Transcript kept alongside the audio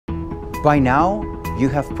By now, you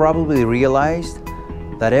have probably realized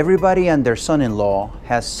that everybody and their son-in-law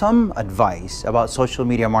has some advice about social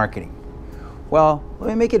media marketing. Well, let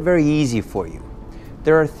me make it very easy for you.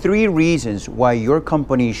 There are 3 reasons why your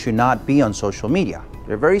company should not be on social media.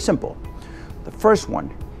 They're very simple. The first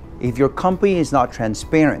one, if your company is not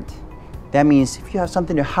transparent, that means if you have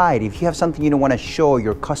something to hide, if you have something you don't want to show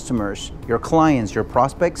your customers, your clients, your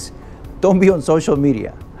prospects, don't be on social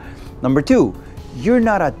media. Number 2, you're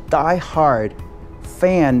not a die-hard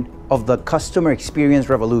fan of the customer experience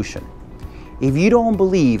revolution. If you don't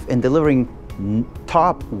believe in delivering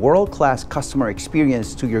top world-class customer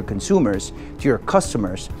experience to your consumers, to your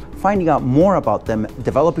customers, finding out more about them,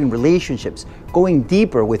 developing relationships, going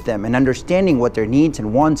deeper with them and understanding what their needs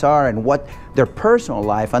and wants are and what their personal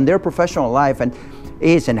life and their professional life and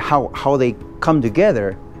how they come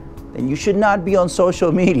together, then you should not be on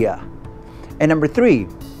social media. And number 3,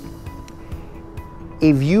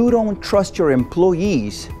 if you don't trust your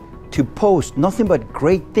employees to post nothing but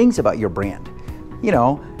great things about your brand, you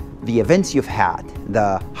know, the events you've had,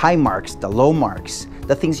 the high marks, the low marks,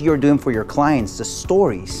 the things you're doing for your clients, the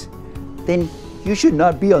stories, then you should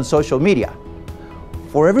not be on social media.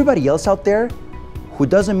 For everybody else out there who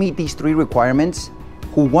doesn't meet these 3 requirements,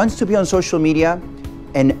 who wants to be on social media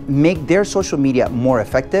and make their social media more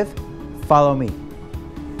effective, follow me.